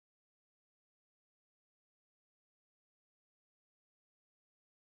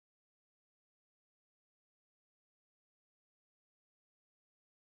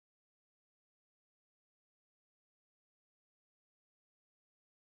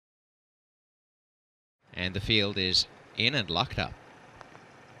And the field is in and locked up.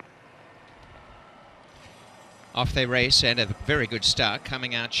 Off they race, and a very good start.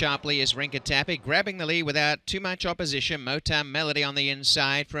 Coming out sharply is Rinka-Tappy, grabbing the lead without too much opposition. Motown Melody on the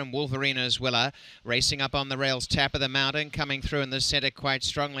inside from Wolverina's Willa. Racing up on the rails, Tap of the Mountain. Coming through in the centre quite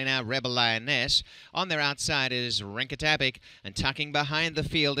strongly now, Rebel Lioness. On their outside is Rinka-Tappy, and tucking behind the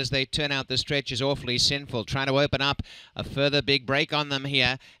field as they turn out the stretch is Awfully Sinful. Trying to open up a further big break on them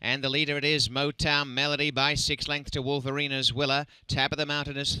here. And the leader it is, Motown Melody, by 6 lengths to Wolverina's Willa. Tap of the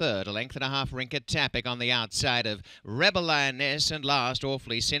Mountain is third. 1.5 lengths Rinka-Tappy on the outside of Rebel Lioness, and last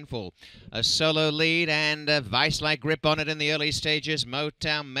Awfully Sinful. A solo lead and a vice-like grip on it in the early stages,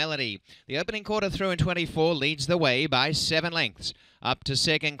 Motown Melody. The opening quarter through in 24 leads the way by 7 lengths. Up to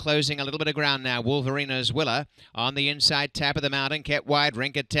second, closing a little bit of ground now, Wolverina's Willa. On the inside, Tap of the Mountain, kept wide,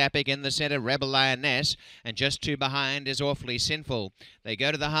 Rinka-Tappy in the centre, Rebel Lioness. And just two behind is Awfully Sinful. They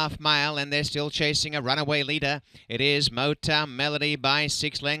go to the half mile, and they're still chasing a runaway leader. It is Motown Melody by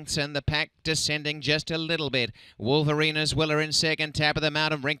 6 lengths, and the pack descending just a little bit. Wolverina's Willa in second, Tap of the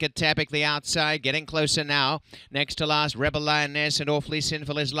Mountain, Rinka-Tappy the outside, getting closer now. Next to last, Rebel Lioness, and Awfully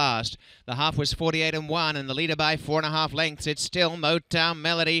Sinful is last. The half was 48 and 1, and the leader by 4.5 lengths. It's still Motown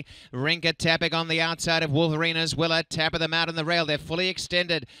Melody, Rinka-Tappy on the outside of Wolverina's Willa. Tap of the Mountain, the rail. They're fully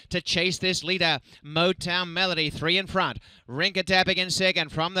extended to chase this leader. Motown Melody, 3 in front. Rinka-Tappy in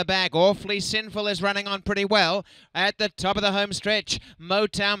second. From the back, Awfully Sinful is running on pretty well. At the top of the home stretch,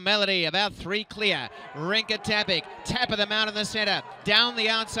 Motown Melody about 3 clear. Rinka-Tappy, Tap of the Mountain in the centre. Down the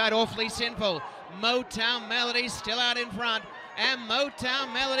outside, Awfully Sinful. Motown Melody still out in front. And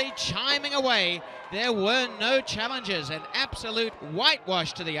Motown Melody chiming away. There were no challenges. An absolute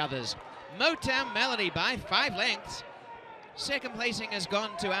whitewash to the others. Motown Melody by 5 lengths. Second placing has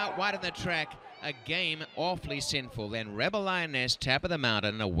gone to out wide on the track. A game Awfully Sinful. Then Rebel Lioness, Tap of the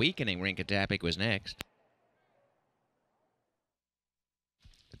Mountain. A weakening Rinka-Tappy was next.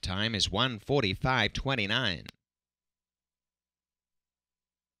 The time is 1:45.29.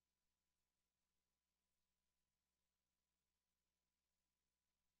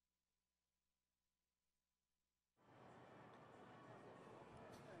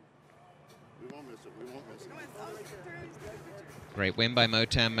 Great win by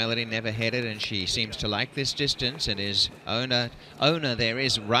Motown Melody, never headed, and she seems to like this distance, and his owner there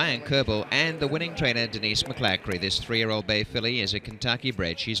is Ryan Kerbel, and the winning trainer Denise McClackery. This 3-year-old bay filly is a Kentucky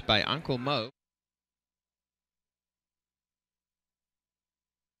bred. She's by Uncle Mo.